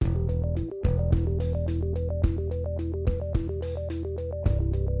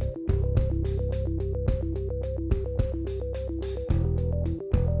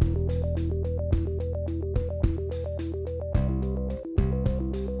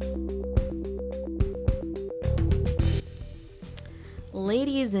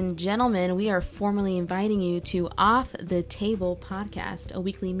ladies and gentlemen, we are formally inviting you to Off the Table Podcast, a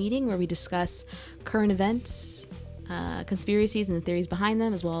weekly meeting where we discuss current events, conspiracies and the theories behind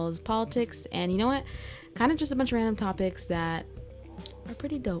them, as well as politics. And you know what? Kind of just a bunch of random topics that are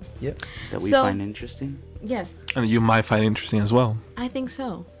pretty dope. Yep. That we find interesting? Yes. And you might find interesting as well. I think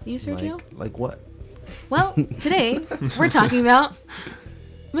so. You, Sergio? Like what? Well, today we're talking about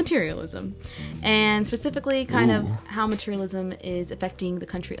materialism, and specifically kind of how materialism is affecting the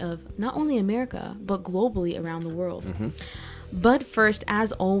country of not only America but globally around the world. But first,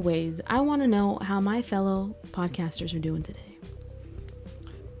 as always, I want to know how my fellow podcasters are doing today.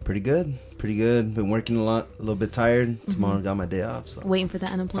 Pretty good. Been working a lot, a little bit tired. Tomorrow got my day off, so Waiting for the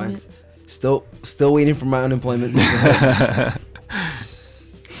unemployment. Still waiting for my unemployment.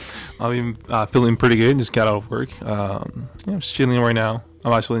 I'm feeling pretty good. Just got out of work. I'm just chilling right now.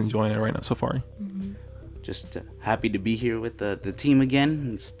 I'm actually enjoying it right now so far. Just happy to be here with the team again,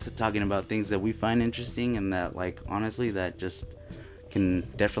 and talking about things that we find interesting, and that, like, honestly, that just can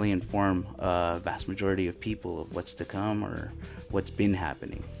definitely inform a vast majority of people of what's to come or what's been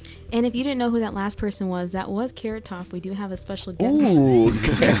happening. And if you didn't know who that last person was, that was Carrot Top. We do have a special guest. Ooh.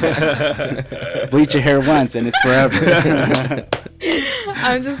 Bleach your hair once and it's forever.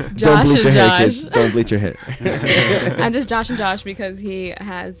 I'm just Josh and Josh. Don't bleach your hair. I'm just Josh and Josh because he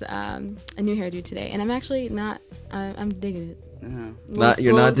has a new hairdo today, and I'm actually not. I'm digging it.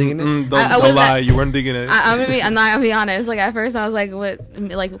 You're not digging it? Don't lie. You weren't digging it. I'm not gonna be honest. Like, at first I was like, what,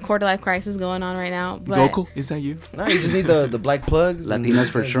 like, quarter life crisis going on right now? But Goku, is that you? No, you just need the black plugs. Latinos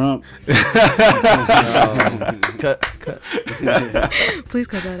for Trump. Cut. Please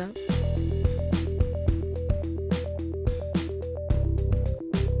cut that out.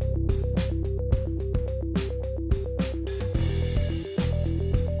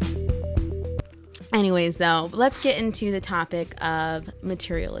 Anyways, though, let's get into the topic of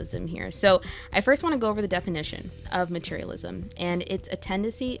materialism here. So I first want to go over the definition of materialism, and it's a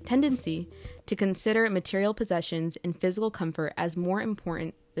tendency to consider material possessions and physical comfort as more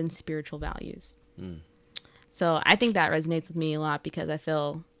important than spiritual values. So I think that resonates with me a lot, because I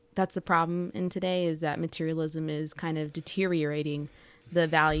feel that's the problem in today, is that materialism is kind of deteriorating the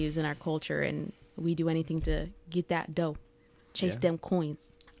values in our culture, and we do anything to get that dough, chase them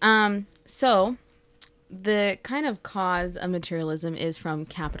coins. So the kind of cause of materialism is from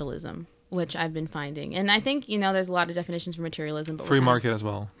capitalism, which I've been finding. And I think, there's a lot of definitions for materialism. But free market as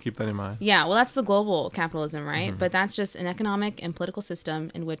well. Keep that in mind. Yeah, well, that's the global capitalism, right? But that's just an economic and political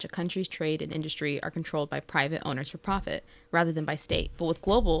system in which a country's trade and industry are controlled by private owners for profit rather than by state. But with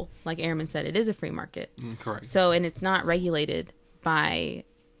global, like Ehrman said, it is a free market. Correct. So, and it's not regulated by,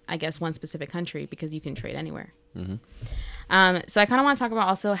 I guess, one specific country, because you can trade anywhere. So I kind of want to talk about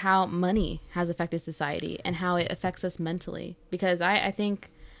also how money has affected society and how it affects us mentally, because I think,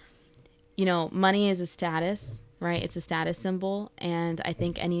 money is a status, right? It's a status symbol. And I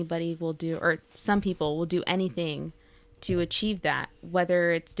think anybody will do, or some people will do anything to achieve that,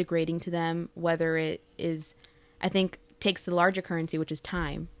 whether it's degrading to them, whether it is, I think, takes the larger currency, which is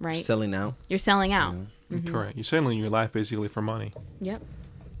time, right? Selling out. You're selling out. Correct. You're selling your life basically for money. Yep.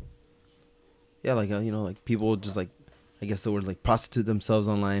 Yeah, like, like people just, like, I guess the word, like, prostitute themselves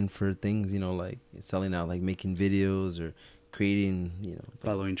online for things, like selling out, like making videos or creating,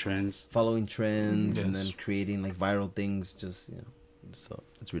 Following trends. And Yes. then creating, like, viral things, just, so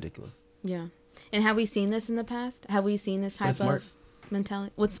it's ridiculous. Yeah. And have we seen this in the past? Have we seen this type smart. of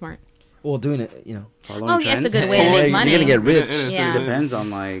mentality? What's smart? Well, doing it, Following Oh, yeah, trends. it's a good way to make money. You're gonna get rich. It is. Yeah. It depends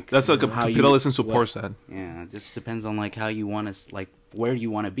on, like, That's like a how capitalism supports that. Yeah, it just depends on, like, how you want to, like, where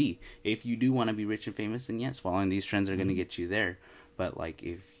you want to be. If you do want to be rich and famous, then yes, following these trends are going to get you there. But, like,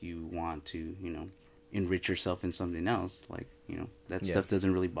 if you want to, enrich yourself in something else, like, that stuff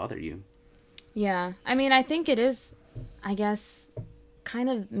doesn't really bother you. Yeah. I mean, I think it is, I guess, kind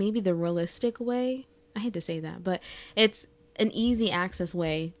of maybe the realistic way. I hate to say that, but it's an easy access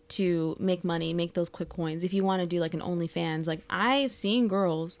way to make money, make those quick coins. If you want to do, like, an OnlyFans, like, I've seen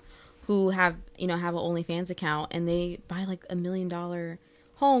girls who have an OnlyFans account, and they buy, like, $1 million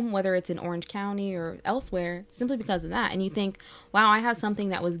home, whether it's in Orange County or elsewhere, simply because of that. And you think, wow, I have something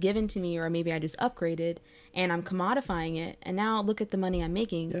that was given to me, or maybe I just upgraded, and I'm commodifying it, and now look at the money I'm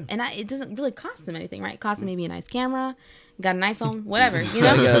making. Yeah. And it doesn't really cost them anything, right? It costs them maybe a nice camera, got an iPhone, whatever, You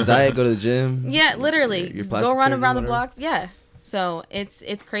got a diet, go to the gym. Yeah, literally. Your Just plastic go run surgery, around the whatever. blocks. Yeah. So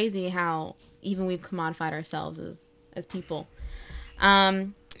it's crazy how even we've commodified ourselves as people.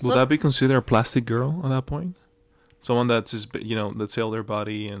 Will that be considered a plastic girl at that point? Someone that's just, that sell their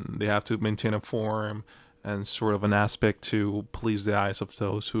body and they have to maintain a form and sort of an aspect to please the eyes of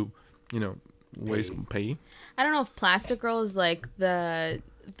those who, waste pay. I don't know if plastic girl is like the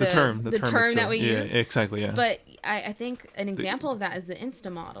term that we use. Yeah, exactly. Yeah. But I think an example of that is the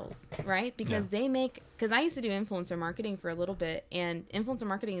Insta models, right? Because because I used to do influencer marketing for a little bit, and influencer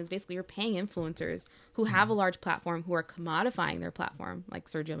marketing is basically you're paying influencers who have a large platform, who are commodifying their platform, like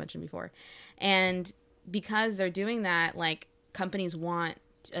Sergio mentioned before. And because they're doing that, like, companies want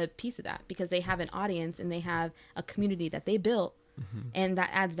a piece of that because they have an audience and they have a community that they built, and that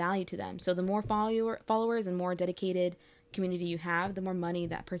adds value to them. So the more followers and more dedicated community you have, the more money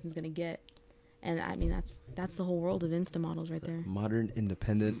that person's going to get. And I mean, that's the whole world of Insta models right there. Modern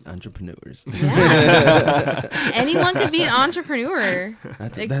independent entrepreneurs. Yeah. Anyone could be an entrepreneur.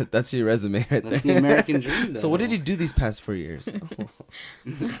 That's your resume right there. That's the American dream, though. So what did you do these past 4 years?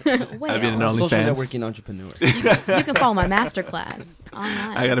 Well, I've been an Social OnlyFans. networking entrepreneur. you can follow my masterclass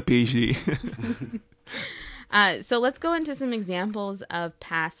online. I got a PhD. So let's go into some examples of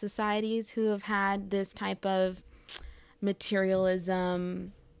past societies who have had this type of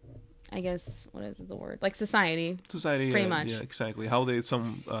materialism. I guess, what is the word? Like society. Pretty much. Yeah, exactly. How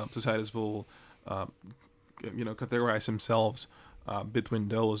some societies will, categorize themselves between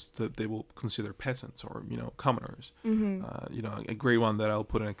those that they will consider peasants or, commoners. A great one that I'll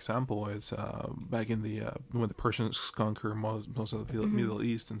put an example is back in the when the Persians conquered most of the Middle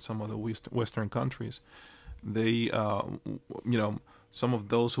East and some of the Western countries. They, some of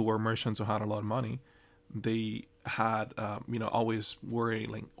those who were merchants who had a lot of money, they had always wearing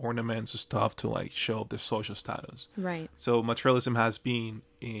like ornaments and stuff to like show their social status. Right. So materialism has been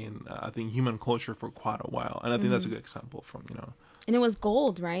in I think human culture for quite a while, and I think that's a good example from And it was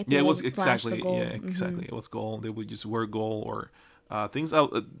gold, right? It was exactly. It was gold. They would just wear gold or things.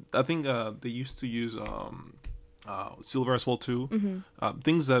 I think they used to use silver as well too.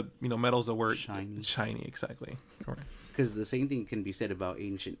 Things that metals that were shiny. Exactly. Because the same thing can be said about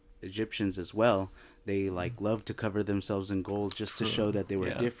ancient Egyptians as well. They like loved to cover themselves in gold just to show that they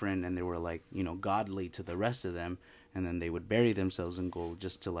were different and they were like godly to the rest of them, and then they would bury themselves in gold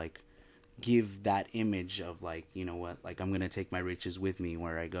just to like give that image of like, like I'm gonna take my riches with me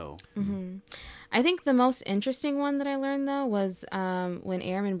where I go. I think the most interesting one that I learned though was when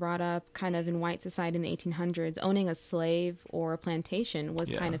Ehrman brought up kind of in white society in the 1800s, owning a slave or a plantation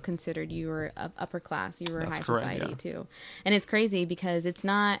was kind of considered you were upper class, you were high society too. And it's crazy because it's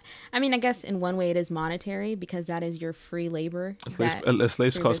not, I mean, I guess in one way it is monetary because that is your free labor.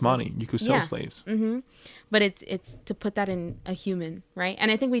 Slaves cost money. You could sell slaves. But it's to put that in a human, right? And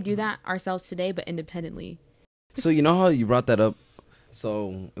I think we do that ourselves today, but independently. So you know how you brought that up?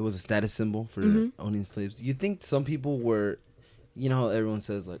 So it was a status symbol for owning slaves. You think some people were, how everyone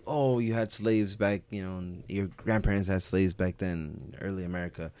says like, oh, you had slaves back, and your grandparents had slaves back then in early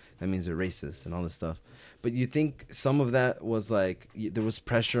America. That means they're racist and all this stuff. But you think some of that was like, there was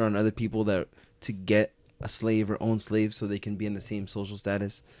pressure on other people to get a slave or own slaves so they can be in the same social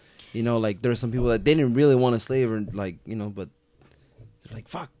status? Like there are some people that they didn't really want a slave or like, but they're like,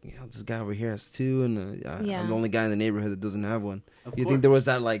 fuck, this guy over here has two, and I'm the only guy in the neighborhood that doesn't have one. You think there was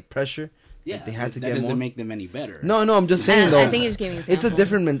that like pressure? Yeah, like, they had to that get doesn't more? make them any better. No, I'm just saying though. I think he's giving it's a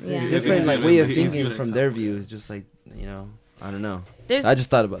different, like way of thinking from their view. It's just like I don't know. I just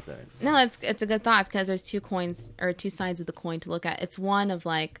thought about that. No, it's a good thought because there's two coins or two sides of the coin to look at. It's one of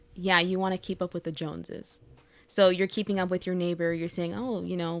like, you want to keep up with the Joneses, so you're keeping up with your neighbor. You're saying,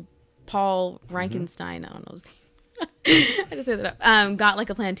 oh, Paul Reichenstein, I don't know his name. I just said that up. Got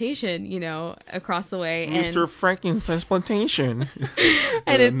like a plantation, across the way. Mr. Frankenstein's plantation.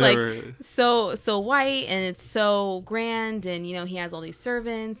 And it's like so white and it's so grand, and he has all these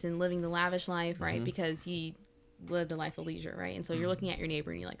servants and living the lavish life, right? Because he lived a life of leisure, right? And so you're looking at your neighbor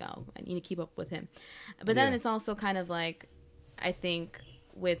and you're like, oh, I need to keep up with him. But then it's also kind of like, I think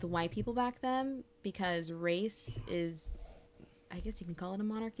with white people back then, because race is, I guess you can call it a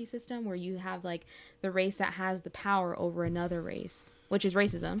monarchy system, where you have like the race that has the power over another race, which is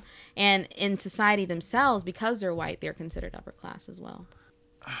racism. And in society themselves, because they're white, they're considered upper class as well.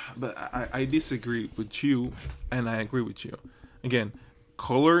 But I disagree with you, and I agree with you. Again,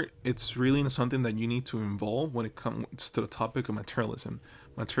 color, it's really something that you need to involve when it comes to the topic of materialism.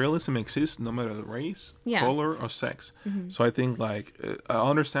 Materialism exists no matter the race, color, or sex. So I think like I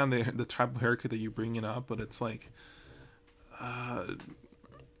understand the type of haircut that you're bringing up, but it's like, I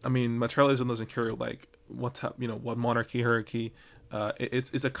mean, materialism doesn't care like what monarchy, hierarchy.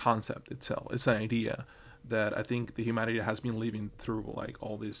 It's a concept itself. It's an idea that I think the humanity has been living through like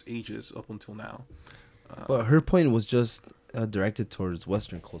all these ages up until now. But her point was just directed towards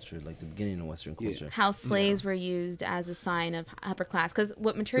Western culture, like the beginning of Western culture. How slaves were used as a sign of upper class. Because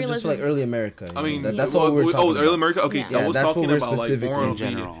what So materialism... just like early America. I mean, that's all we're talking early about. America. Okay, Yeah. I was that's what talking we're about like more in of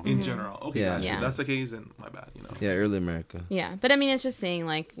general. in general. Okay, Yeah. gotcha. Yeah. That's the case, and my bad. You know. Yeah, early America. Yeah, but I mean, it's just saying,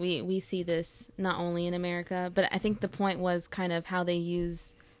 like, we see this not only in America, but I think the point was kind of how they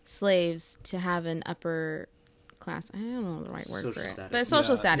use slaves to have an upper class. I don't know the right word Social for it. status. But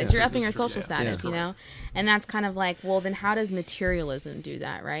social Yeah, status. yeah. You're upping your Social- social yeah. status, Yeah. you know? And that's kind of like, well, then how does materialism do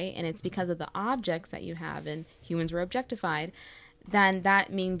that, right? And it's because of the objects that you have, and humans were objectified. Then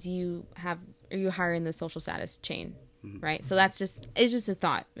that means you're higher in the social status chain, right? So it's just a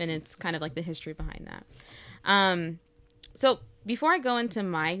thought, and it's kind of like the history behind that. So before I go into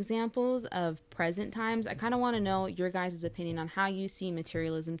my examples of present times, I kind of want to know your guys' opinion on how you see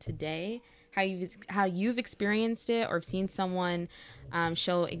materialism today, how you've experienced it, or have seen someone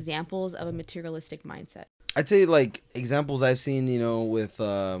show examples of a materialistic mindset. I'd say like examples I've seen, with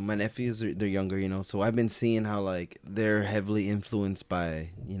my nephews. They're younger, so I've been seeing how like they're heavily influenced by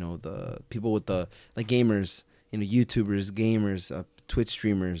the people with the like gamers, YouTubers, gamers, Twitch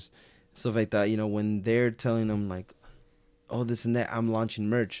streamers, stuff like that. When they're telling them like, oh, this and that, I'm launching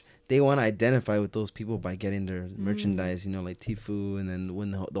merch. They want to identify with those people by getting their merchandise, like Tfue. And then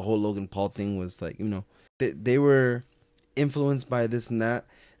when the whole Logan Paul thing was like, they were influenced by this and that.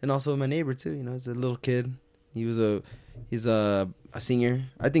 And also my neighbor too, he's a little kid. He's a senior.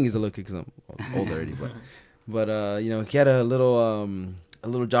 I think he's a little kid because I'm old already, but he had a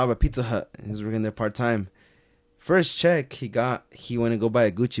little job at Pizza Hut. He was working there part time. First check he went to go buy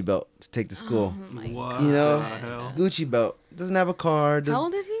a Gucci belt to take to school. Oh my What You know, the hell? Gucci belt. Doesn't have a car. How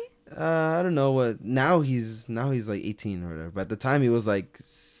old is he? I don't know what. Now he's like 18 or whatever. But at the time he was like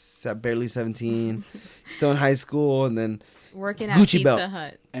barely 17. Still in high school, and then Working at Gucci Pizza belt.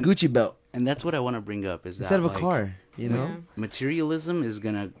 Hut. And- Gucci belt And that's what I want to bring up is instead that of a like, car. Yeah. materialism is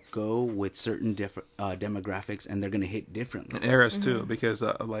gonna go with certain different demographics, and they're gonna hit differently. And eras too, because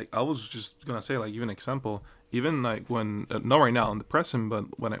like I was just gonna say, like, even example, even like when not right now in the present, but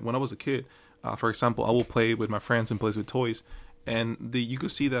when I was a kid, for example, I will play with my friends and plays with toys, and you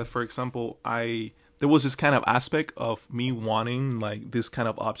could see that, for example, there was this kind of aspect of me wanting like this kind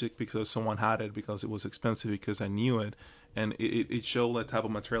of object because someone had it, because it was expensive, because I knew it, and it showed that type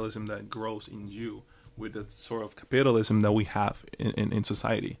of materialism that grows in you with the sort of capitalism that we have in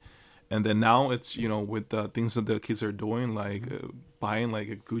society. And then now it's, with the things that the kids are doing, like buying like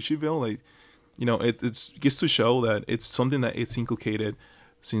a Gucci belt, like, it gets to show that it's something that it's inculcated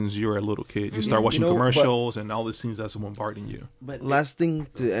since you're a little kid. You start watching commercials and all these things that's bombarding you. But Last thing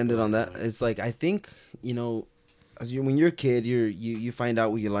to end it on that is like, I think, when you're a kid, you find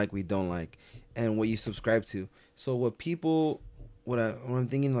out what you like, what you don't like, and what you subscribe to. So what I'm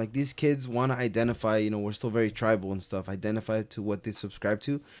thinking, like, these kids want to identify, we're still very tribal and stuff, identify to what they subscribe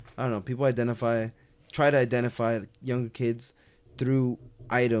to. I don't know, people try to identify younger kids through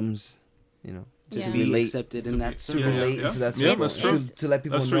items, just Yeah. be relate accepted in that to circle. relate Yeah. into that Yeah, circle, that's true. to let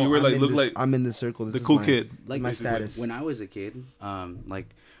people That's true. know You were like, look like I'm in this circle. This The is cool my, kid. Like my status. when I was a kid, like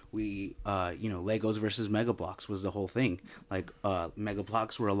we, Legos versus Mega Bloks was the whole thing. Like, Mega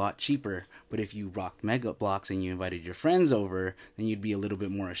Bloks were a lot cheaper, but if you rocked Mega Bloks and you invited your friends over, then you'd be a little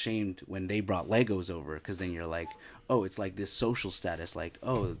bit more ashamed when they brought Legos over, because then you're like, oh, it's like this social status. Like,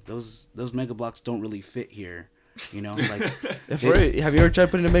 oh, those Mega Bloks don't really fit here. Like, Have you ever tried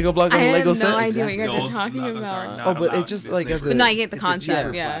putting a Mega Block on I a Lego have set? no idea what you guys No, are talking sorry, about. not Oh, but about it's just this like Lego. as a- But no, I get the it's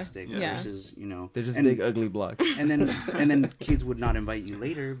concept. a Yeah. plastic Yeah. versus, They're just and- big ugly blocks. And then kids would not invite you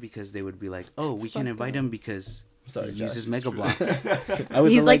later because they would be like, oh, we can fucked invite up. him because Sorry, he Josh. uses Mega Bloks. I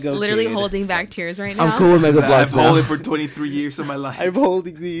was He's a like Lego literally kid. holding back tears right now. I'm cool with Mega Blocks I've now. held it for 23 years of my life. I'm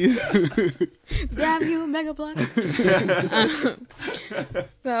holding these. Damn you, Mega Bloks.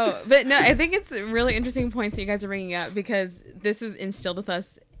 But no, I think it's really interesting points that you guys are bringing up, because this is instilled with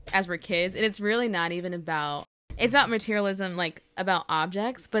us as we're kids, and it's really not even about. It's not materialism like about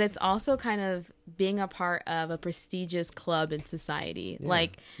objects, but it's also kind of being a part of a prestigious club in society. Yeah.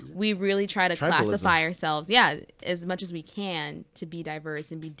 Like, we really try to Tribalism. classify ourselves, as much as we can, to be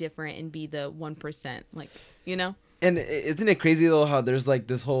diverse and be different and be the 1%. Like, And isn't it crazy though how there's like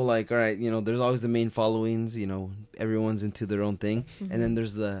this whole like, all right, there's always the main followings, everyone's into their own thing, and then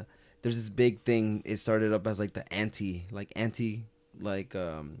there's this big thing. It started up as like the anti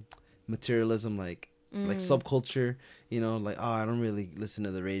materialism, like subculture, like, oh, I don't really listen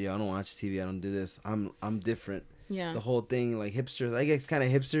to the radio, I don't watch TV, I don't do this, I'm different. yeah. The whole thing, like hipsters, I guess kind of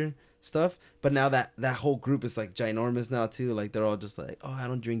hipster stuff. But now that whole group is like ginormous now too. Like they're all just like, oh, I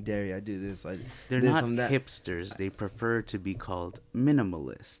don't drink dairy. I do this. They're this, not I'm that. hipsters. They prefer to be called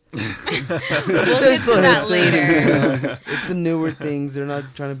minimalists. We'll get to that later. It's the newer things. They're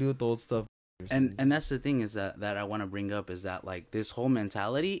not trying to be with the old stuff. And that's the thing is that I want to bring up is that like this whole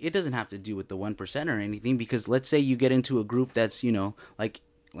mentality, it doesn't have to do with the 1% or anything, because let's say you get into a group that's, you know, like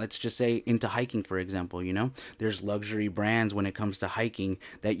let's just say into hiking, for example, you know, there's luxury brands when it comes to hiking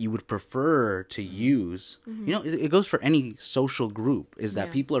that you would prefer to use. You know, it goes for any social group, is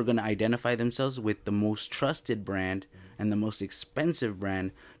that people are going to identify themselves with the most trusted brand and the most expensive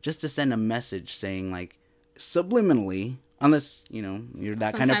brand just to send a message saying like subliminally, unless, you know, you're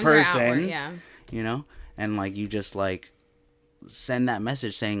that kind of Sometimes person, they're outward, yeah. you know, and like you just like send that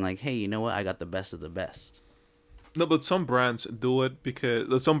message saying like, hey, you know what, I got the best of the best. No, but some brands do it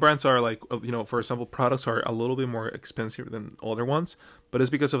because some brands are like, you know, for example, products are a little bit more expensive than other ones, but it's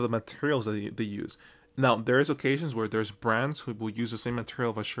because of the materials that they use. Now, there's occasions where there's brands who will use the same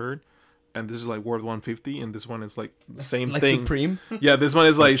material of a shirt, and this is like worth $150, and this one is like the same like thing. Supreme. Yeah, this one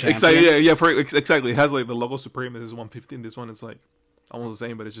is like Champion? exactly. It has like the logo Supreme. This is $150, and this one is like almost the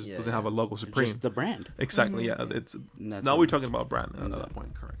same, but it just doesn't have a logo Supreme. Just the brand. Exactly. Yeah, it's now we're talking about brand at that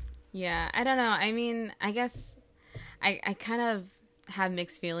point. Correct. Yeah, I don't know. I mean, I guess I kind of have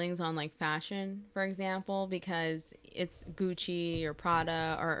mixed feelings on like fashion, for example, because it's Gucci or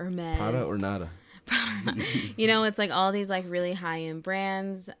Prada or Hermes. Prada or nada. You know, it's like all these like really high-end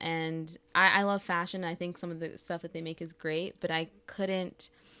brands, and I love fashion. I think some of the stuff that they make is great, but I can't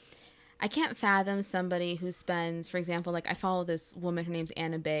fathom somebody who spends, for example, like I follow this woman, her name's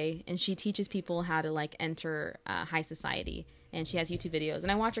Anna Bay, and she teaches people how to like enter high society, and she has YouTube videos,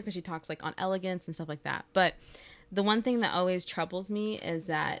 and I watch her because she talks like on elegance and stuff like that. But the one thing that always troubles me is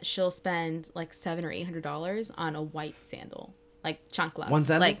that she'll spend like $700 or $800 on a white sandal, like chanclas, one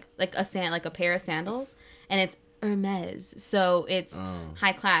sandal, like a pair of sandals, and it's Hermes, so it's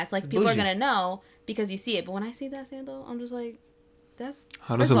high class. Like, people are gonna know because you see it. But when I see that sandal, I'm just like, that's,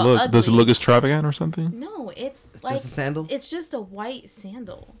 how does it look? Ugly. Does it look extravagant or something? No, it's like just a sandal. It's just a white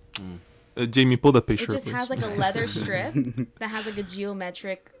sandal. Jamie, pull the picture. It just has like a leather strip that has like a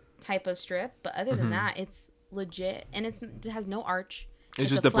geometric type of strip, but other than that, it's legit, and it has no arch. It's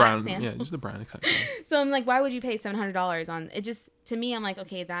just the brand. Yeah, just the brand, exactly. So I'm like, why would you pay $700 on it? Just, to me, I'm like,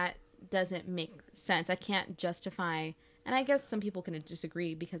 okay, that doesn't make sense. I can't justify, and I guess some people can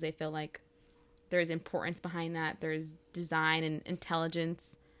disagree because they feel like there's importance behind that. There's design and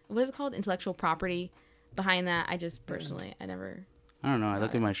intelligence. What is it called? Intellectual property behind that. I just personally, I don't know. I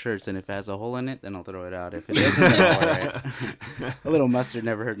look at my shirts, and if it has a hole in it, then I'll throw it out. If it doesn't, then all right. A little mustard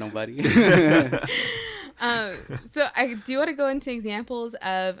never hurt nobody. So I do want to go into examples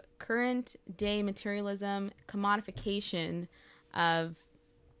of current day materialism, commodification of,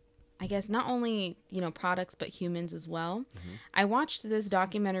 I guess, not only, you know, products, but humans as well. I watched this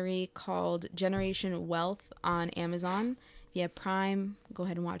documentary called Generation Wealth on Amazon. If you have Prime, go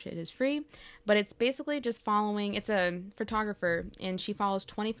ahead and watch it. It is free. But it's basically just following, it's a photographer, and she follows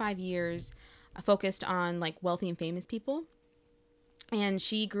 25 years focused on like wealthy and famous people. And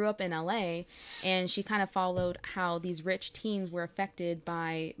she grew up in LA, and she kind of followed how these rich teens were affected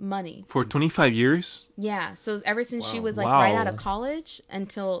by money. For 25 years? Yeah. So ever since she was like right out of college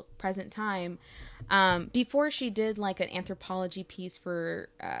until present time, before she did like an anthropology piece for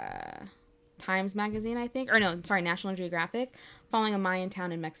Times Magazine, I think, or no, sorry, National Geographic, following a Mayan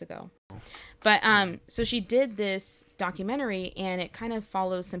town in Mexico. But so she did this documentary, and it kind of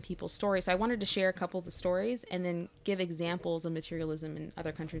follows some people's stories. So I wanted to share a couple of the stories and then give examples of materialism in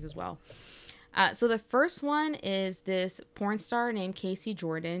other countries as well. So the first one is this porn star named Casey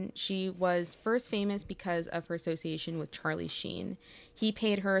Jordan. She was first famous because of her association with Charlie Sheen. He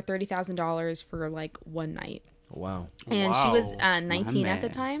paid her $30,000 for like one night. Wow. And she was 19 at the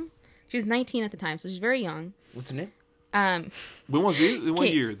time. She was 19 at the time, so she's very young. What's her name? When was it? One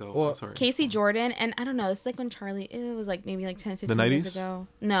year, though. Well, sorry. Casey Jordan, and I don't know, it's like when Charlie, it was like maybe like 10, 15 the years 90s? ago.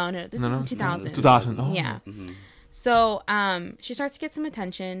 No, this is 2000. 2000. Oh. Yeah. So she starts to get some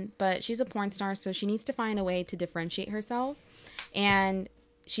attention, but she's a porn star, so she needs to find a way to differentiate herself. And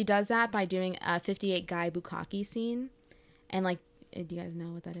she does that by doing a 58 guy bukkake scene. And like, do you guys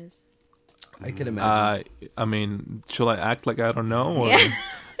know what that is? I could imagine. I mean, should I act like I don't know? Or... Yeah.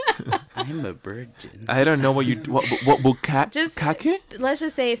 I'm a virgin. I don't know what you Just bukkake? Let's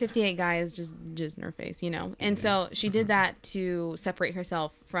just say 58 guy is just in her face, you know. And so she did that to separate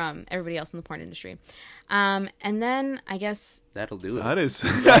herself from everybody else in the porn industry. And then I guess that'll do it. That is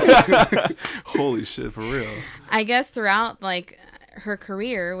holy shit, for real. I guess throughout like her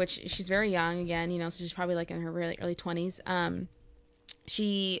career, which she's very young again, you know, so she's probably like in her really early 20s.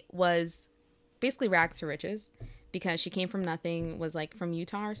 she was basically rags to riches because she came from nothing, was like from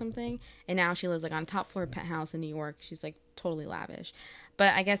Utah or something, and now she lives like on a top floor penthouse in New York. She's like totally lavish.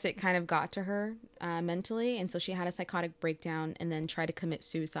 But I guess it kind of got to her mentally, and so she had a psychotic breakdown and then tried to commit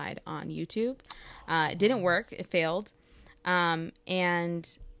suicide on YouTube. It didn't work. It failed.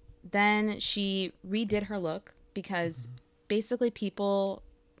 And then she redid her look because basically people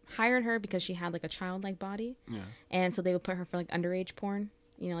hired her because she had like a childlike body. Yeah. And so they would put her for like underage porn,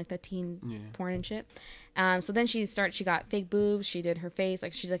 like that teen porn and shit. So then she got fake boobs. She did her face,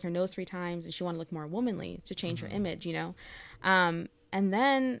 like she did like her nose 3 times, and she wanted to look more womanly to change her image, and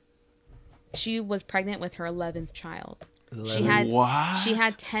then she was pregnant with her 11th child. She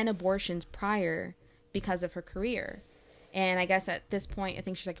had 10 abortions prior because of her career. And I guess at this point, I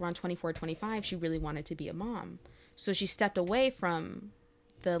think she's like around 24, 25, she really wanted to be a mom. So she stepped away from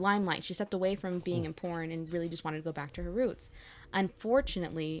the limelight. She stepped away from being in porn and really just wanted to go back to her roots.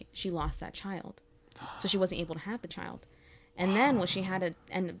 Unfortunately, she lost that child. So she wasn't able to have the child. And then what she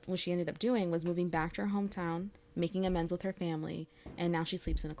ended up doing was moving back to her hometown, making amends with her family, and now she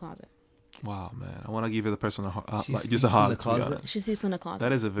sleeps in a closet. Wow, man! I want to give the person just sleeps a in hug. the closet? She sleeps in a closet.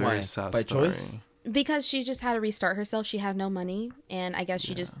 That is a very sad By story. choice? Because she just had to restart herself. She had no money, and I guess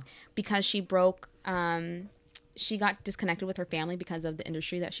she just, because she broke, she got disconnected with her family because of the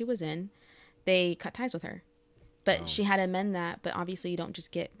industry that she was in. They cut ties with her. But she had to amend that, but obviously you don't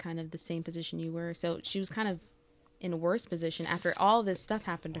just get kind of the same position you were. So she was kind of in a worse position after all this stuff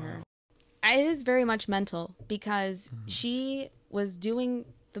happened to her. It is very much mental because she was doing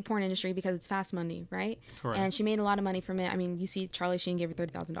the porn industry because it's fast money, right? Correct. And she made a lot of money from it. I mean, you see Charlie Sheen gave her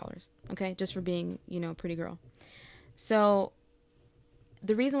 $30,000, okay, just for being, a pretty girl. So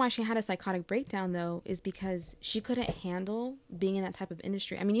the reason why she had a psychotic breakdown, though, is because she couldn't handle being in that type of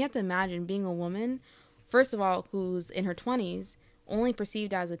industry. I mean, you have to imagine being a woman, first of all, who's in her 20s, only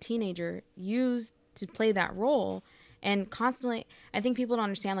perceived as a teenager, used to play that role. And constantly, I think people don't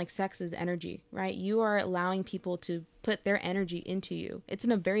understand, like, sex is energy, right? You are allowing people to put their energy into you. It's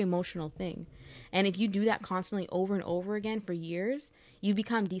a very emotional thing. And if you do that constantly over and over again for years, you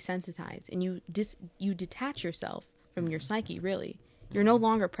become desensitized and you detach yourself from your psyche, really. You're no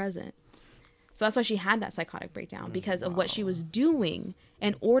longer present. So that's why she had that psychotic breakdown, because of what she was doing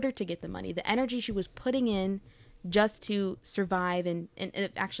in order to get the money, the energy she was putting in just to survive and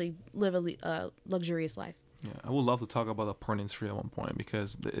actually live a luxurious life. Yeah, I would love to talk about the porn industry at one point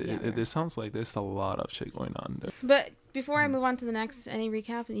because it sounds like there's a lot of shit going on there. But before I move on to the next, any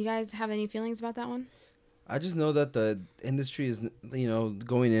recap? You guys have any feelings about that one? I just know that the industry is,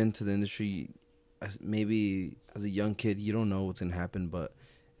 going into the industry, maybe as a young kid, you don't know what's going to happen, but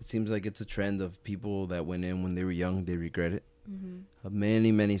it seems like it's a trend of people that went in when they were young, they regret it.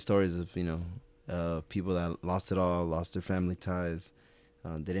 Many, many stories of, people that lost it all, lost their family ties.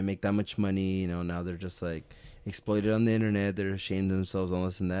 They didn't make that much money, now they're just like exploited on the internet. They're ashamed of themselves, all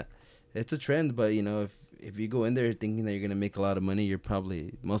this and that. It's a trend, but if you go in there thinking that you're going to make a lot of money, you're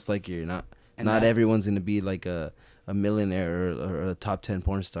probably, most likely you're not. And not everyone's going to be like a millionaire or a top 10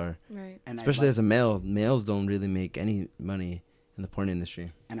 porn star. Right. And especially as a male. Males don't really make any money in the porn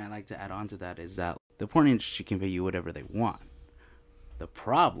industry. And I like to add on to that is that the porn industry can pay you whatever they want. The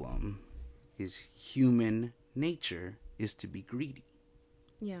problem is human nature is to be greedy.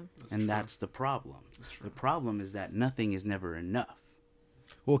 Yeah. That's the problem. The problem is that nothing is never enough.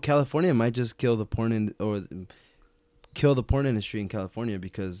 Well, California might just kill the porn industry in California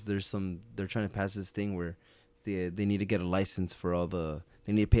because they're trying to pass this thing where they need to get a license for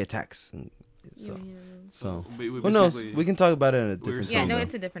they need to pay a tax. And so who knows? We can talk about it in a different time. Yeah, no,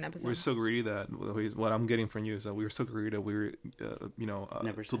 it's a different episode. We're so greedy that what I'm getting from you is that we were so greedy that we were,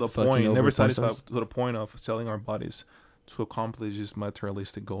 never to the point, never satisfied to the point of selling our bodies to accomplish just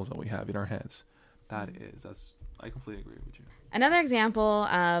materialistic goals that we have in our heads. I completely agree with you. Another example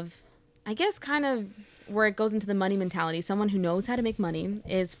of, I guess, kind of where it goes into the money mentality, someone who knows how to make money,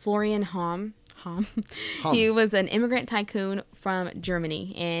 is Florian Hahm. He was an immigrant tycoon from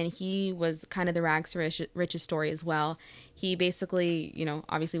Germany, and he was kind of the rags to riches story as well. He basically,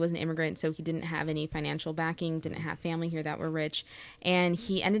 obviously was an immigrant, so he didn't have any financial backing, didn't have family here that were rich, and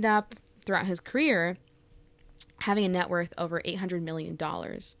he ended up, throughout his career, having a net worth over $800 million.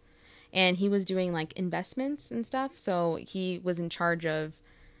 And he was doing like investments and stuff. So he was in charge of,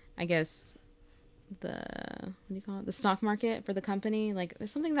 I guess, the stock market for the company. Like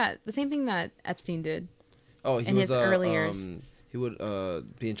there's the same thing that Epstein did. Oh, he in was his early years. He would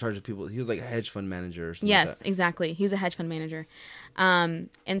be in charge of people. He was like a hedge fund manager or something. Yes, like that. exactly. He was a hedge fund manager. And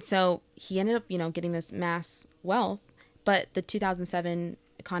so he ended up, getting this mass wealth. But the 2007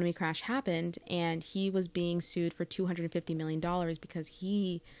 economy crash happened, and he was being sued for $250 million because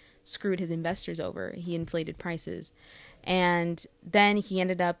he screwed his investors over. He inflated prices. And then he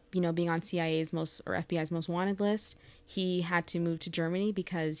ended up, being on CIA's FBI's most wanted list. He had to move to Germany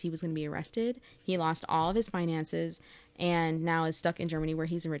because he was going to be arrested. He lost all of his finances and now is stuck in Germany, where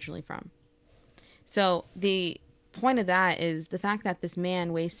he's originally from. So the point of that is the fact that this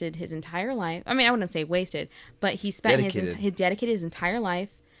man wasted his entire life. I mean, I wouldn't say wasted, but he spent he dedicated his entire life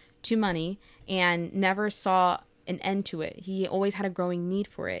to money and never saw an end to it. He always had a growing need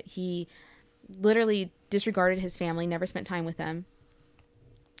for it. He literally disregarded his family, never spent time with them.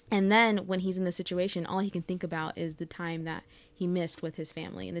 And then when he's in this situation, all he can think about is the time that he missed with his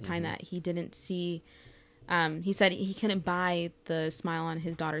family and the time that he didn't see. He said he couldn't buy the smile on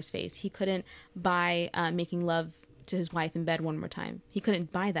his daughter's face. He couldn't buy making love to his wife in bed one more time. He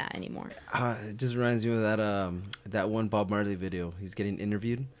couldn't buy that anymore. It just reminds me of that one Bob Marley video. He's getting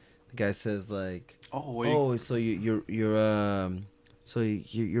interviewed. The guy says like, "Oh, so you're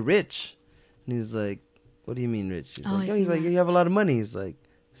rich," and he's like, "What do you mean rich?" He's like, "You have a lot of money." He's like,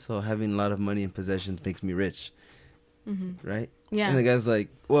 "So having a lot of money and possessions makes me rich, right?" Yeah. And the guy's like,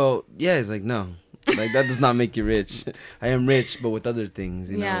 "Well, yeah." He's like, "No, like that does not make you rich. I am rich, but with other things,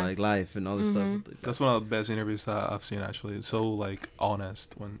 you know, like life and all this stuff." That's one of the best interviews that I've seen. Actually, it's so like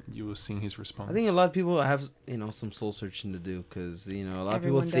honest when you were seeing his response. I think a lot of people have some soul searching to do, because a lot of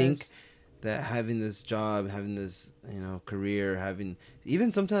people think that having this job, having this career, having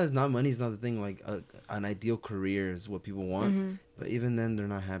even sometimes not money is not the thing. Like an ideal career is what people want, but even then they're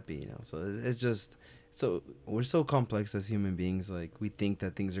not happy. So it's just we're so complex as human beings. Like we think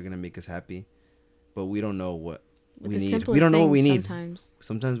that things are gonna make us happy, but we don't know what we need. We don't know what we need.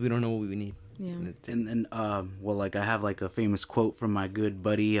 Sometimes we don't know what we need. Yeah. And well, like I have like a famous quote from my good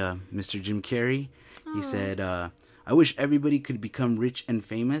buddy, Mr. Jim Carrey. He said, "I wish everybody could become rich and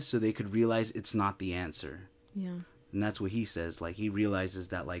famous so they could realize it's not the answer." Yeah. And that's what he says. Like he realizes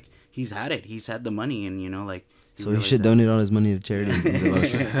that like he's had it. He's had the money, and like. So he should donate all his money to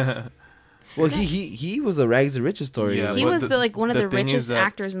charity. Well, he was the rags to riches story. Yeah, he was one of the richest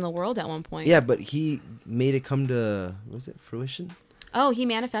actors in the world at one point. Yeah, but he made it come to fruition. Oh, he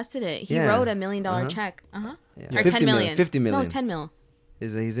manifested it. He wrote $1 million check. Yeah. Or 10 million. 50 million. No, it was 10 mil.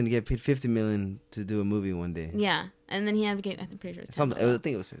 He's gonna get paid $50 million to do a movie one day. Yeah, and then he had to get. I'm pretty sure it's 10 I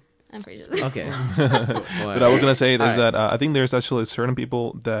think it was 50. I'm pretty sure. Okay. But I was gonna say is that I think there's actually certain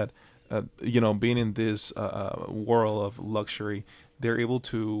people that being in this world of luxury, they're able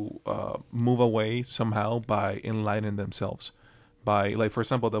to move away somehow by enlightening themselves. By, like, for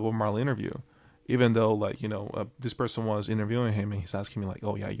example, the Bob Marley interview. Even though, like, this person was interviewing him and he's asking me, like,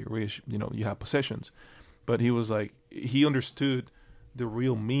 "Oh, yeah, you're rich, you have possessions." But he was like, he understood the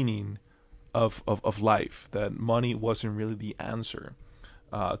real meaning of life, that money wasn't really the answer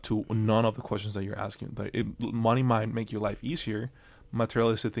to none of the questions that you're asking. Like, money might make your life easier.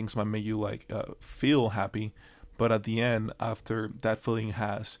 Materialistic things might make you, like, feel happy. But at the end, after that feeling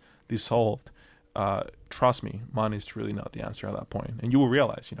has dissolved, trust me, money is really not the answer at that point. And you will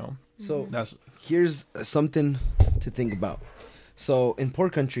realize, So here's something to think about. So in poor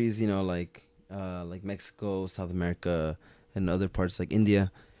countries, like Mexico, South America, and other parts like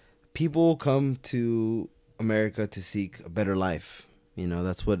India, people come to America to seek a better life.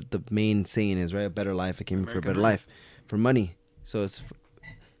 That's what the main saying is, right? A better life. I came for a better life, for money.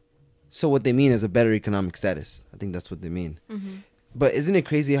 So what they mean is a better economic status. I think that's what they mean. But isn't it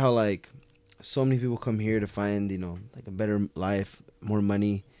crazy how like so many people come here to find like a better life, more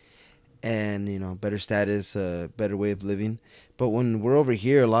money, and better status, better way of living. But when we're over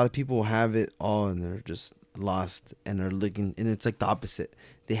here, a lot of people have it all and they're just lost and are looking, and it's like the opposite.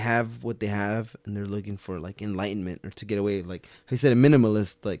 They have what they have and they're looking for like enlightenment or to get away. Like I said, a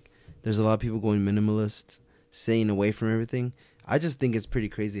minimalist. Like there's a lot of people going minimalist, staying away from everything. I just think it's pretty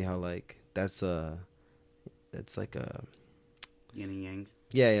crazy how like that's like a yin and yang.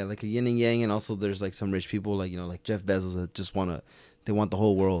 Yeah, like a yin and yang, and also there's like some rich people like like Jeff Bezos that just want the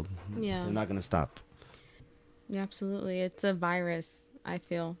whole world. Yeah, they're not gonna stop. Yeah, absolutely. It's a virus, I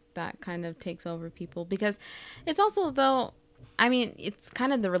feel, that kind of takes over people, because it's also, though, I mean, it's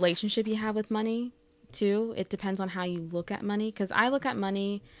kind of the relationship you have with money too. It depends on how you look at money, because I look at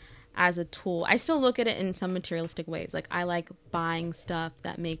money as a tool. I still look at it in some materialistic ways. Like, I like buying stuff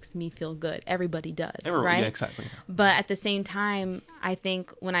that makes me feel good. Everybody does, right? Yeah, exactly. But at the same time, I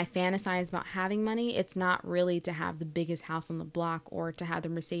think when I fantasize about having money, it's not really to have the biggest house on the block or to have the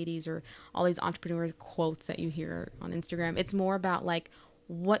Mercedes or all these entrepreneur quotes that you hear on Instagram. It's more about, like,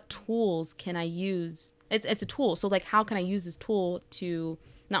 what tools can I use? It's a tool. So, like, how can I use this tool to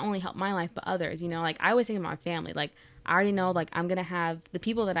not only help my life, but others? Like, I always think about my family. Like, I already know, like, I'm going to have the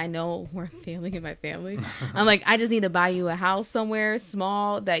people that I know who are failing in my family. I'm like, I just need to buy you a house somewhere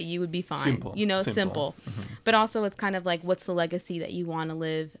small that you would be fine. Simple. You know, simple. But also it's kind of like, what's the legacy that you want to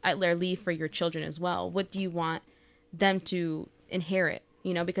leave for your children as well? What do you want them to inherit?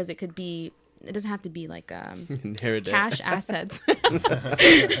 You know, because it doesn't have to be like Inherit that. cash assets.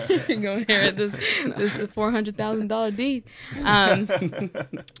 You go inherit this $400,000 deed.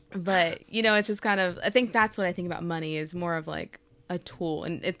 But you know, it's just kind of, I think that's what I think about money is more of like a tool,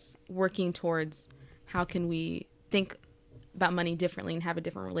 and it's working towards how can we think about money differently and have a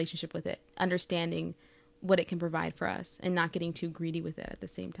different relationship with it, understanding what it can provide for us and not getting too greedy with it at the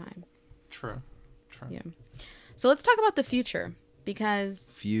same time. True. Yeah. So let's talk about the future.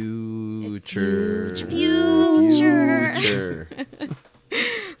 Because Future.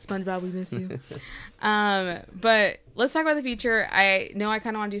 SpongeBob, we miss you. But let's talk about the future. I know I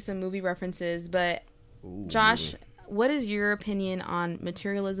kind of want to do some movie references, but Josh, what is your opinion on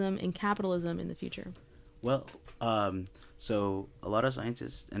materialism and capitalism in the future? Well, so a lot of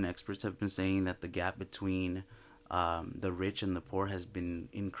scientists and experts have been saying that the gap between the rich and the poor has been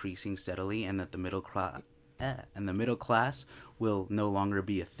increasing steadily, and that the middle class will no longer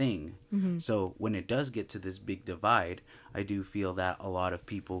be a thing. So when it does get to this big divide, I do feel that a lot of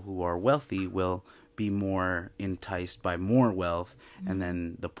people who are wealthy will be more enticed by more wealth, and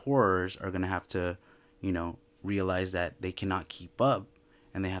then the poorers are going to have to, you know, realize that they cannot keep up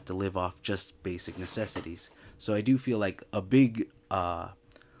and they have to live off just basic necessities. So I do feel like a big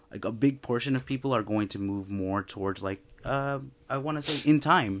portion of people are going to move more towards like I want to say In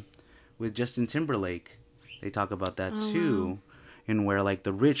Time with Justin Timberlake. They talk about that too. Wow. And where like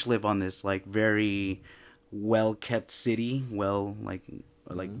the rich live on this like very well kept city,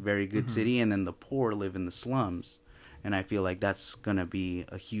 very good city, and then the poor live in the slums. And I feel like that's gonna be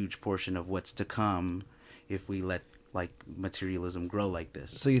a huge portion of what's to come if we let like materialism grow like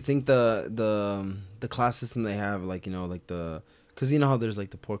this. So you think the class system they have, like, you know, like because you know how there's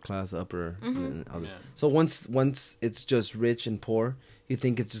like the poor class, upper, and all this. So once it's just rich and poor, you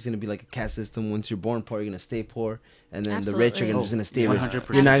think it's just gonna be like a caste system. Once you're born poor, you're gonna stay poor, and then the rich are just gonna stay rich.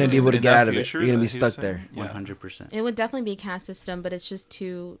 100%. You're not gonna be able to get out of it. future, You're gonna be he's stuck saying, there. 100%. It would definitely be a caste system, but it's just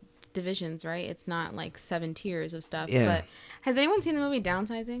two divisions, right? It's not like 7 tiers of stuff. Yeah. But has anyone seen the movie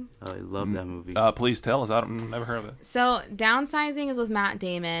Downsizing? I love that movie. Please tell us. I've never heard of it. So Downsizing is with Matt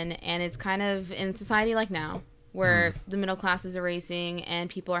Damon, and it's kind of in society like now, where the middle class is erasing and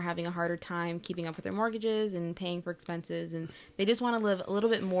people are having a harder time keeping up with their mortgages and paying for expenses, and they just want to live a little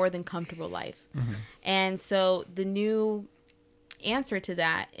bit more than comfortable life. And so the new answer to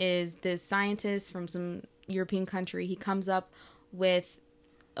that is this scientist from some European country. He comes up with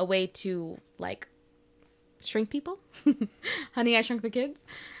a way to like shrink people. Honey, I Shrunk the Kids,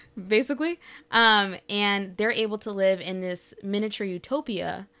 basically. And they're able to live in this miniature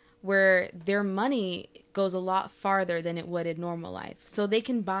utopia where their money goes a lot farther than it would in normal life. So they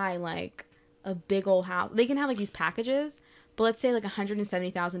can buy like a big old house. They can have like these packages, but let's say like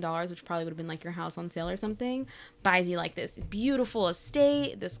 $170,000, which probably would have been like your house on sale or something, buys you like this beautiful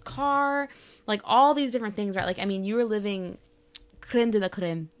estate, this car, like all these different things, right? Like, I mean, you were living creme de la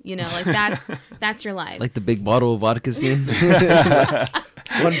creme, you know, like that's your life. Like the big bottle of vodka scene.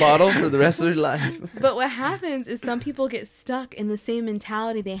 One bottle for the rest of their life. But what happens is some people get stuck in the same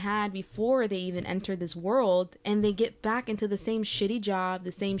mentality they had before they even entered this world, and they get back into the same shitty job,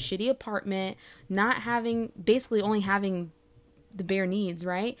 the same shitty apartment, basically only having the bare needs,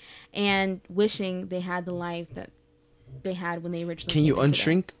 right? And wishing they had the life that they had when they originally Can you came into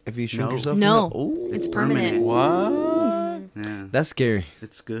unshrink if you shrink No. yourself? No. Ooh. It's permanent. What? Yeah, That's scary.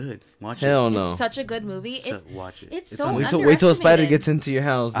 it's good. Watch Hell it. no. It's such a good movie. Watch it. It's It's so on Wait Netflix. till a spider underestimated. gets into your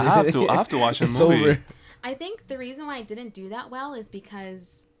house. I have to watch a It's movie. over. I think the reason why it didn't do that well is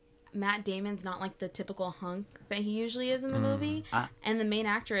because Matt Damon's not like the typical hunk that he usually is in the movie. And the main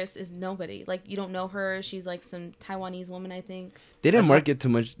actress is nobody. Like, you don't know her. She's like some Taiwanese woman, I think. They didn't market too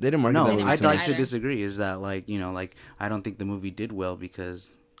much. They didn't market No, that movie I'd too much. like to either. disagree. Is that like, you know, like I don't think the movie did well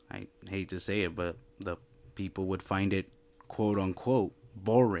because I hate to say it, but the people would find it quote unquote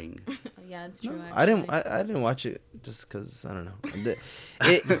boring. Yeah, it's true. I didn't watch it just because I don't know.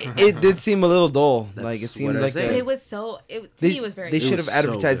 It did seem a little dull. That's like it seemed what I like said. But a, it was so. To they, me, it was very. They good. should was have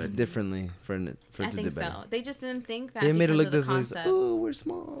advertised so it good. differently for it I to do think better. so. They just didn't think that. They made it look because of this the like, concept. oh, we're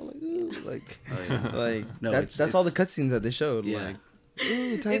small, like, ooh, like, Oh, No, that's all the cutscenes that they showed. Yeah. Like,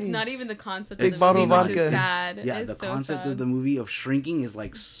 ooh, tiny. It's not even the concept Big of the bottle movie, of which vodka. is sad. Yeah, It's the so concept sad. of the movie of shrinking is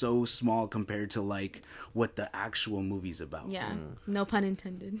like so small compared to like what the actual movie's about. Yeah, no pun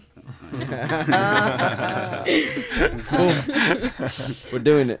intended. We're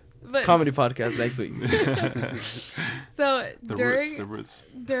doing it. But Comedy podcast next week. so The roots.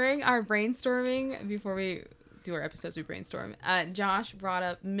 during our brainstorming, before we do our episodes, we brainstorm. Josh brought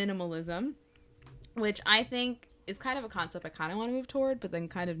up minimalism, which I think is kind of a concept I kind of want to move toward, but then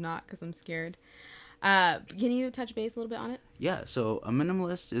kind of not because I'm scared. Can you touch base a little bit on it? Yeah, so a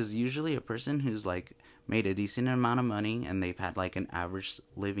minimalist is usually a person who's like made a decent amount of money and they've had like an average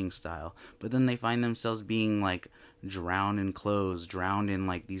living style, but then they find themselves being like drowned in clothes, drowned in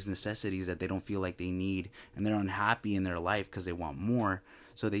like these necessities that they don't feel like they need, and they're unhappy in their life because they want more.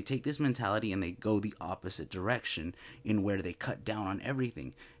 So they take this mentality and they go the opposite direction in where they cut down on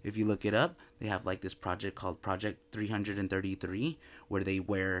everything. If you look it up, they have like this project called Project 333 where they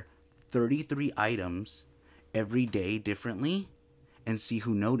wear 33 items every day differently and see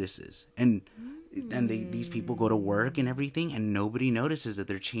who notices. And these people go to work and everything and nobody notices that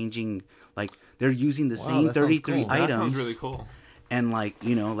they're changing, like they're using the same that sounds 33 cool. items. That sounds really cool. And like,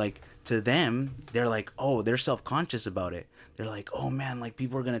 you know, like to them, they're like, oh, they're self-conscious about it. They're like, oh man, like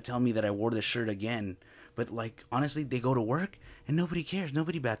people are going to tell me that I wore this shirt again. But like, honestly, they go to work and nobody cares.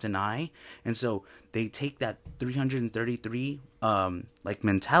 Nobody bats an eye. And so they take that 333 like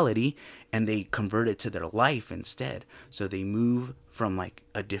mentality and they convert it to their life instead. So they move from like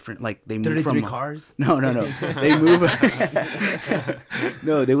a different, like they move 33 from cars? No. They move.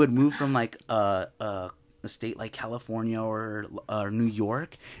 No, they would move from like a state like California or New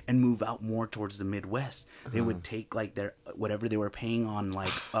York and move out more towards the Midwest. They would take like their whatever they were paying on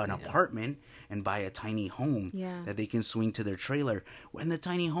like an apartment and buy a tiny home that they can swing to their trailer. When the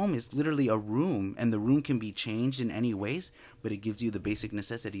tiny home is literally a room, and the room can be changed in any ways, but it gives you the basic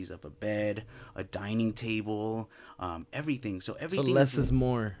necessities of a bed, a dining table, everything. So everything. So less is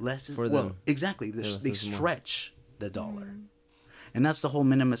more. Less is for well, them. exactly. Yeah, They less is more. stretch the dollar. And that's the whole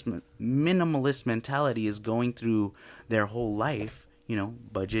minimalist mentality, is going through their whole life, you know,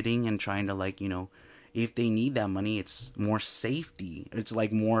 budgeting and trying to like, you know, if they need that money, it's more safety. It's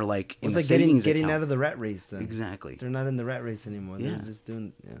like more like in It's a like savings getting account. out of the rat race then. Exactly. They're not in the rat race anymore. Yeah. They're just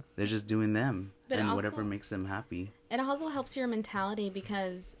doing, They're just doing them But and also- whatever makes them happy. It also helps your mentality,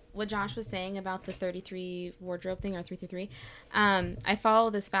 because what Josh was saying about the 33 wardrobe thing, or 333, I follow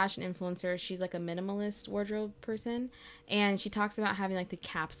this fashion influencer. She's like a minimalist wardrobe person, and she talks about having like the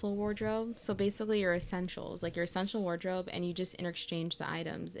capsule wardrobe. So basically your essentials, like your essential wardrobe, and you just interchange the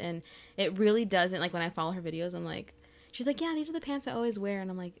items. And it really doesn't, like when I follow her videos, I'm like, she's like, yeah, these are the pants I always wear. And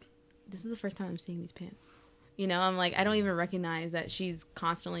I'm like, this is the first time I'm seeing these pants. You know, I'm like, I don't even recognize that she's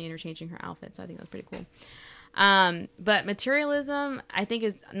constantly interchanging her outfits. So I think that's pretty cool. But materialism, I think,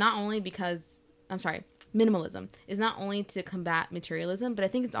 is not only because, minimalism is not only to combat materialism, but I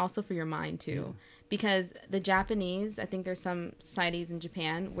think it's also for your mind too. Because the Japanese, I think there's some societies in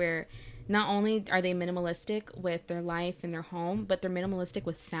Japan where not only are they minimalistic with their life and their home, but they're minimalistic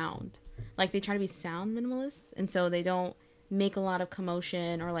with sound. Like they try to be sound minimalists, and so they don't make a lot of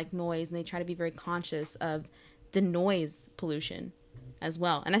commotion or like noise, and they try to be very conscious of the noise pollution as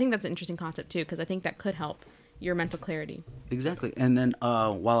well. And I think that's an interesting concept too, because I think that could help your mental clarity. Exactly. And then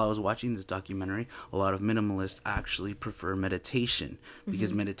while I was watching this documentary, a lot of minimalists actually prefer meditation,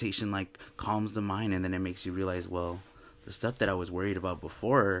 because meditation like calms the mind, and then it makes you realize, well, the stuff that I was worried about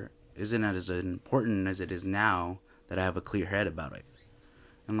before isn't as important as it is now that I have a clear head about it.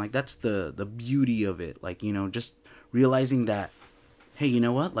 And like that's the beauty of it. Like, you know, just realizing that, hey, you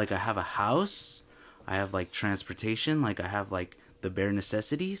know what? Like I have a house, I have like transportation, like I have like the bare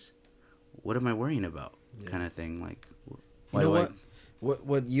necessities. What am I worrying about? Kind of thing. Like, why You know do what?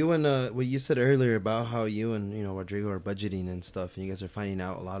 What you and what you said earlier about how you and Rodrigo are budgeting and stuff, and you guys are finding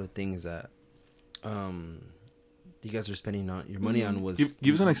out a lot of things that you guys are spending on your money on was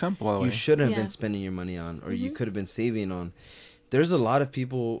Give us an example, by the way. you shouldn't have Yeah. been spending your money on, or you could have been saving on. There's a lot of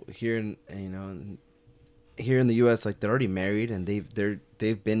people here in here in the U.S. like they're already married, and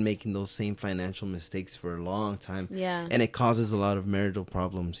they've been making those same financial mistakes for a long time. Yeah. And it causes a lot of marital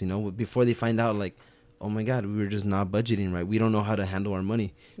problems, before they find out, like, oh my God, we were just not budgeting right. We don't know how to handle our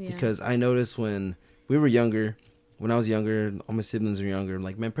money. Yeah. Because I noticed when we were younger, when I was younger, all my siblings were younger,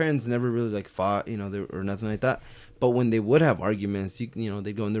 like my parents never really like fought, or nothing like that. But when they would have arguments,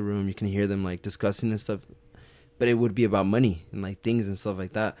 they'd go in the room, you can hear them like discussing and stuff. But it would be about money and like things and stuff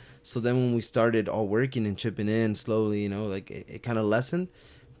like that. So then when we started all working and chipping in slowly, like it kind of lessened.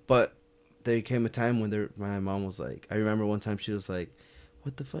 But there came a time when my mom was like, I remember one time she was like,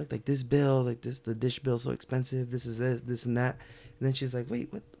 what the fuck? Like this bill, like the dish bill so expensive. This is this and that. And then she's like,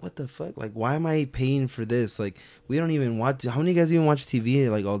 wait, what the fuck? Like, why am I paying for this? Like, we don't even watch. How many of you guys even watch TV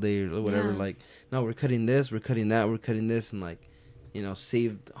like all day or whatever? Yeah. Like, no, we're cutting this, we're cutting that, we're cutting this, and like,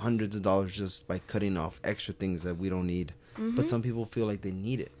 saved hundreds of dollars just by cutting off extra things that we don't need. But some people feel like they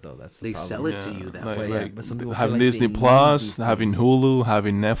need it though. That's the They problem. sell it to you that like, way. yeah, like but some people feel having like Disney they need Plus, these having things. Hulu,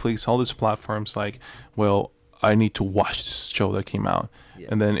 having Netflix, all these platforms. Like, well, I need to watch this show that came out, Yeah.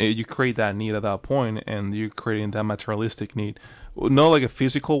 and then you create that need at that point, and you're creating that materialistic need. Not like a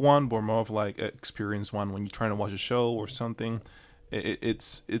physical one, but more of like an experience one. When you're trying to watch a show or something,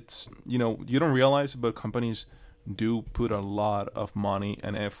 it's you know, you don't realize it, but companies do put a lot of money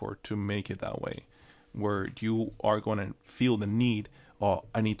and effort to make it that way, where you are going to feel the need. Oh,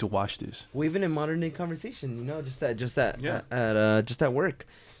 I need to watch this. Well, even in modern day conversation, you know, just at Yeah. just at work,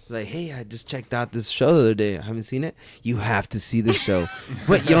 like, hey, I just checked out this show the other day. I haven't seen it. You have to see this show.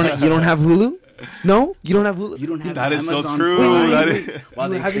 Wait, you don't have Hulu? No, you don't have Hulu. You don't have That is so Amazon true. Prime That wait, is- while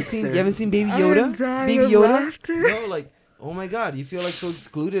You they haven't fix seen their- you haven't seen Baby Yoda? Baby Yoda? No, like, oh my God, you feel like so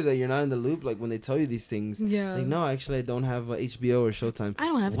excluded that you're not in the loop. Like when they tell you these things, Yeah. like, no, actually, I don't have HBO or Showtime. I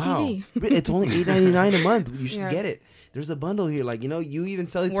don't have a TV. It's only $8.99 a month. You should Yeah. get it. There's a bundle here. Like, you know, you even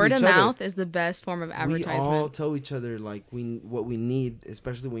sell it Word to of each other. mouth is the best form of We advertisement. all tell each other like what we need,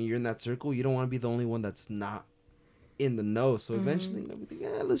 especially when you're in that circle. You don't want to be the only one that's not in the know. So eventually, you know, we think,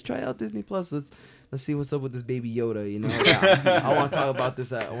 yeah, let's try out Disney Plus. Let's see what's up with this Baby Yoda. You know, I want to talk about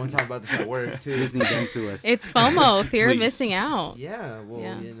this. I want to talk about this at work too. Disney done to us. It's FOMO, fear of Please. missing out. Yeah, well,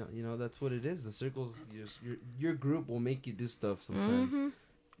 Yeah. you know that's what it is. The circles, your group will make you do stuff sometimes.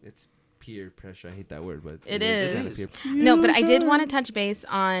 It's peer pressure. I hate that word, but It kind is. of peer. No, but I did want to touch base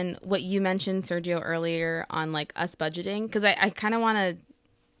on what you mentioned, Sergio, earlier on like us budgeting, because I kind of want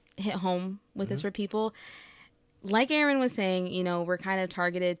to hit home with this for people. Like Aaron was saying, you know, we're kind of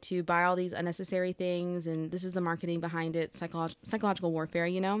targeted to buy all these unnecessary things, and this is the marketing behind it, psychological warfare,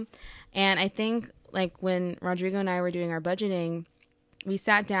 you know? And I think, like, when Rodrigo and I were doing our budgeting, we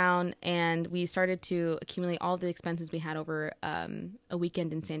sat down and we started to accumulate all the expenses we had over a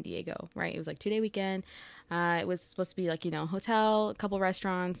weekend in San Diego, right? It was like 2-day weekend. It was supposed to be like, you know, hotel, a couple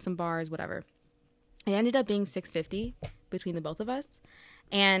restaurants, some bars, whatever. It ended up being $650 between the both of us.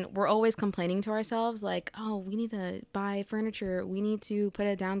 And we're always complaining to ourselves, like, oh, we need to buy furniture. We need to put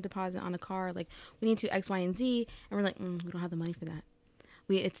a down deposit on a car. Like, we need to X, Y, and Z. And we're like, we don't have the money for that.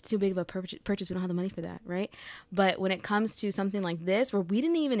 It's too big of a purchase. We don't have the money for that, right? But when it comes to something like this, where we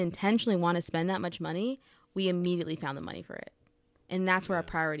didn't even intentionally want to spend that much money, we immediately found the money for it. And that's where our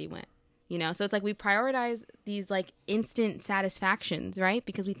priority went. You know, so it's like we prioritize these like instant satisfactions, right?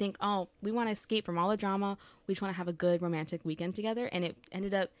 Because we think, oh, we want to escape from all the drama. We just want to have a good romantic weekend together. And it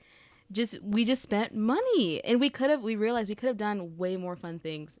ended up we just spent money. And we realized we could have done way more fun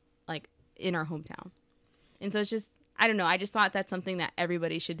things like in our hometown. And so it's just, I don't know. I just thought that's something that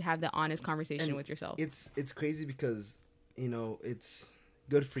everybody should have the honest conversation And with yourself. It's crazy because, you know, it's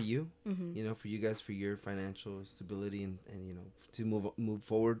good for you, you know, for you guys, for your financial stability and you know, to move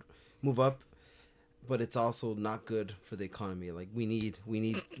forward, move up. But it's also not good for the economy. Like we need.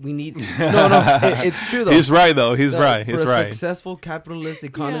 No, it's true though. He's right though. He's That right. For He's a right. successful capitalist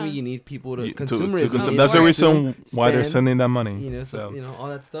economy, Yeah. you need people to You- consumerism. Of that's the course. reason why they're Spend, sending that money. You know, so. you know all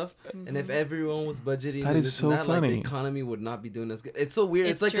that stuff. And if everyone was budgeting, That and is this so and that, like, the funny. economy would not be doing as good. It's so weird.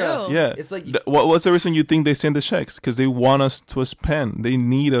 It's like true. Yeah, It's like what's the reason you think they send the checks? Because they want us to spend. They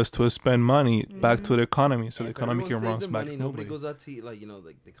need us to spend money back to the economy, so the if economy everyone can saves run their back money, to nobody nobody. goes out to eat. Like, you know,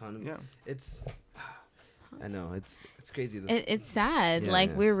 like the economy. Yeah. It's. I know it's crazy. It's sad. Yeah, like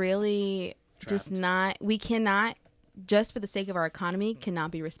yeah. we're really just not. We cannot, just for the sake of our economy,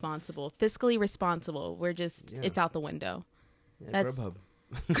 cannot be responsible, fiscally responsible. We're just. Yeah. It's out the window. Yeah, that's-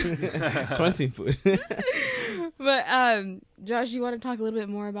 Grubhub. Quarantine food. But Josh, you want to talk a little bit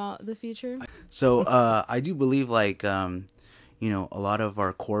more about the future? So I do believe like you know, a lot of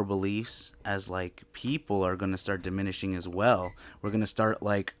our core beliefs as like people are going to start diminishing as well. We're going to start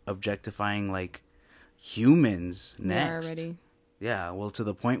like objectifying like humans next. Yeah, already. Yeah, well, to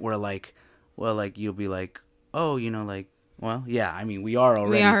the point where like, well, like you'll be like, oh, you know, like, well, yeah, I mean, we are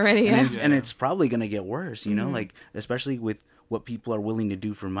already. We are already, and yeah. it's, and it's probably gonna get worse, you know, like especially with what people are willing to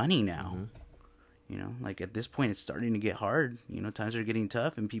do for money now. You know, like at this point, it's starting to get hard. You know, times are getting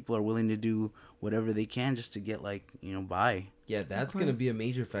tough, and people are willing to do whatever they can just to get like, you know, by. Yeah, that's course. gonna be a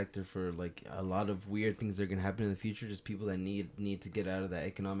major factor for like a lot of weird things that are gonna happen in the future. Just people that need to get out of that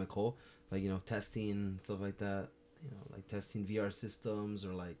economic hole, like, you know, testing stuff like that. You know, like testing VR systems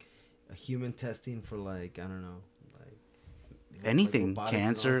or like a human testing for like, I don't know, like Anything,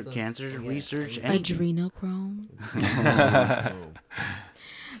 robotics and all that stuff. cancer Yeah, research, anything. Adrenochrome.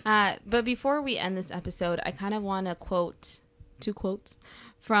 Oh. But before we end this episode, I kind of want to quote 2 quotes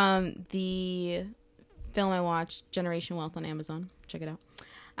from the film I watched, Generation Wealth, on Amazon. Check it out.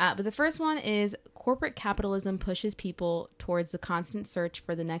 But the first one is, corporate capitalism pushes people towards the constant search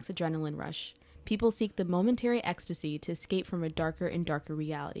for the next adrenaline rush People seek the momentary ecstasy to escape from a darker and darker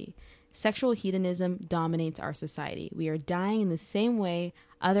reality. Sexual hedonism dominates our society. We are dying in the same way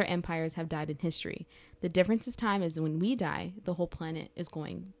other empires have died in history. The difference this time is when we die, the whole planet is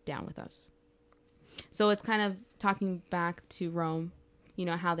going down with us. So it's kind of talking back to Rome, you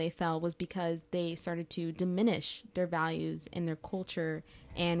know, how they fell was because they started to diminish their values and their culture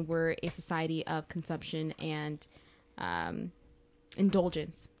and were a society of consumption and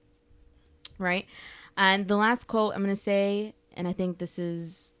indulgence, right? And the last quote I'm going to say, and I think this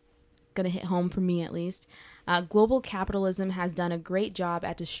is going to hit home for me at least, global capitalism has done a great job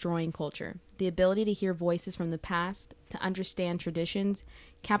at destroying culture. The ability to hear voices from the past, to understand traditions,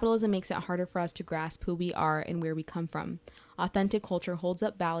 capitalism makes it harder for us to grasp who we are and where we come from. Authentic culture holds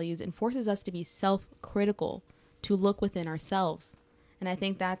up values and forces us to be self-critical, to look within ourselves. And I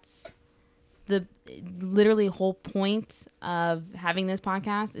think that's the literally whole point of having this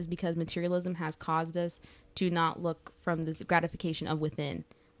podcast, is because materialism has caused us to not look from the gratification of within.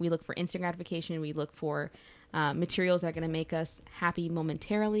 We look for instant gratification. We look for materials that are going to make us happy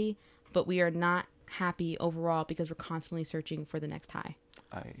momentarily, but we are not happy overall because we're constantly searching for the next high.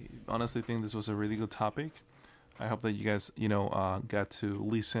 I honestly think this was a really good topic. I hope that you guys, got to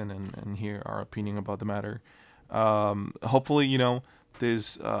listen and hear our opinion about the matter. Hopefully,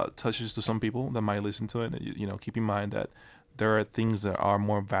 this touches to some people that might listen to it. Keep in mind that there are things that are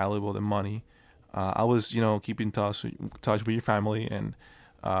more valuable than money. I was, keep in touch with your family and,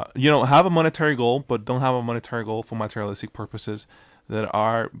 have a monetary goal, but don't have a monetary goal for materialistic purposes that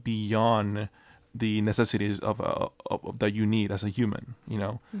are beyond the necessities of that you need as a human,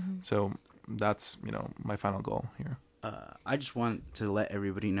 Mm-hmm. So that's, my final goal here. I just want to let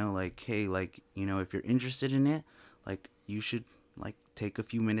everybody know, hey, if you're interested in it, you should, take a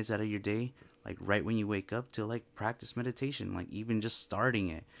few minutes out of your day, right when you wake up, to, practice meditation, even just starting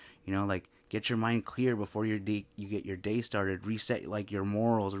it, get your mind clear before you get your day started, reset, your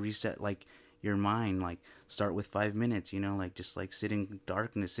morals, reset, your mind, start with 5 minutes, just, sit in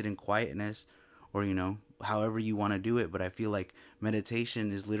darkness, sit in quietness, or, however you want to do it. But I feel like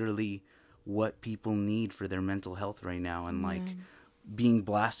meditation is literally what people need for their mental health right now. And being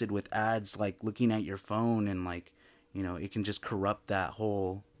blasted with ads, looking at your phone, and it can just corrupt that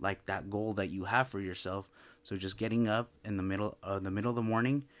whole that goal that you have for yourself. So just getting up in the middle of the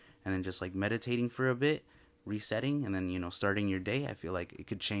morning, and then just meditating for a bit, resetting, and then starting your day, I feel like it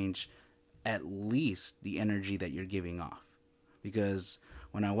could change at least the energy that you're giving off. Because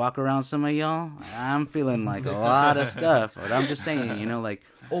when I walk around some of y'all, I'm feeling a lot of stuff. But I'm just saying,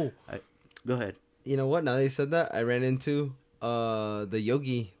 go ahead. You know what? Now that you said that, I ran into the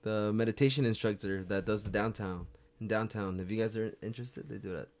yogi, the meditation instructor that does the downtown. If you guys are interested, they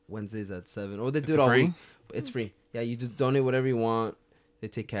do it at Wednesdays at 7. Or they do it all week. But it's free. Yeah, you just donate whatever you want. They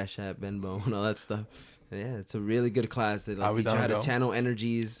take Cash App, Venmo, and all that stuff. And yeah, it's a really good class. They teach you how to channel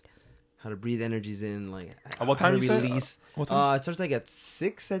energies, how to breathe energies in, what time you release. What time? It starts at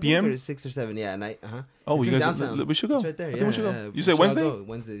 6, I think, PM? Or 6 or 7. Yeah, at night. Oh, it's you guys downtown. We should go. It's right there. I Yeah, think we should go. Yeah. You say Wednesday?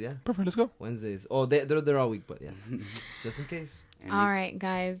 Wednesdays, yeah. Perfect. Let's go. Wednesdays. Oh, they're all week, but yeah, just in case. All right,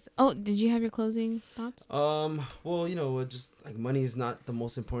 guys. Oh, did you have your closing thoughts? Well, just money is not the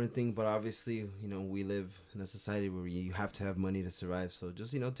most important thing, but obviously, we live in a society where you have to have money to survive. So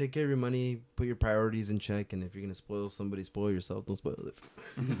just, take care of your money, put your priorities in check, and if you're gonna spoil somebody, spoil yourself. Don't spoil it.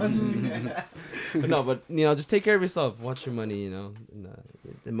 But just take care of yourself. Watch your money.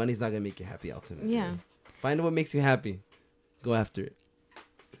 The money's not gonna make you happy ultimately. Yeah. Find what makes you happy. Go after it.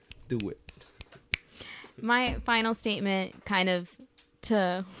 Do it. My final statement, kind of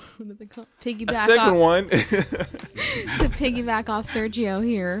to piggyback second off, one to piggyback off Sergio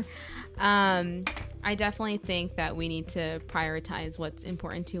here. I definitely think that we need to prioritize what's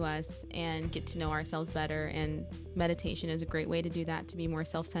important to us and get to know ourselves better. And meditation is a great way to do that, to be more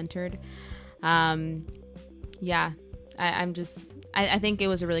self-centered. I think it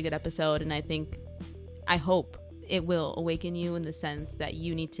was a really good episode, and I hope it will awaken you in the sense that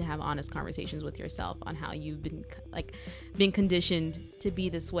you need to have honest conversations with yourself on how you've been conditioned to be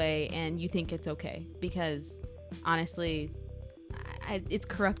this way, and you think it's okay, because honestly, it's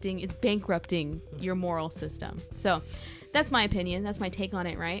bankrupting your moral system. So that's my opinion. That's my take on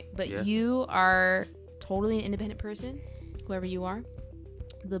it, right? But You are totally an independent person, whoever you are,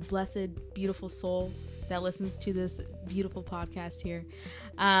 the blessed, beautiful soul that listens to this beautiful podcast here.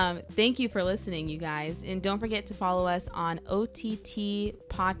 Thank you for listening, you guys. And don't forget to follow us on OTT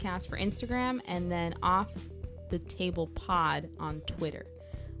Podcast for Instagram, and then Off the Table Pod on Twitter.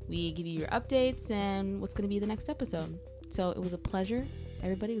 We give you your updates and what's going to be the next episode. So it was a pleasure.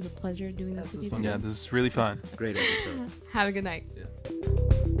 Everybody, it was a pleasure doing this with you today. Yeah, this is really fun. Great episode. Have a good night.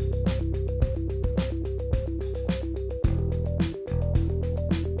 Yeah.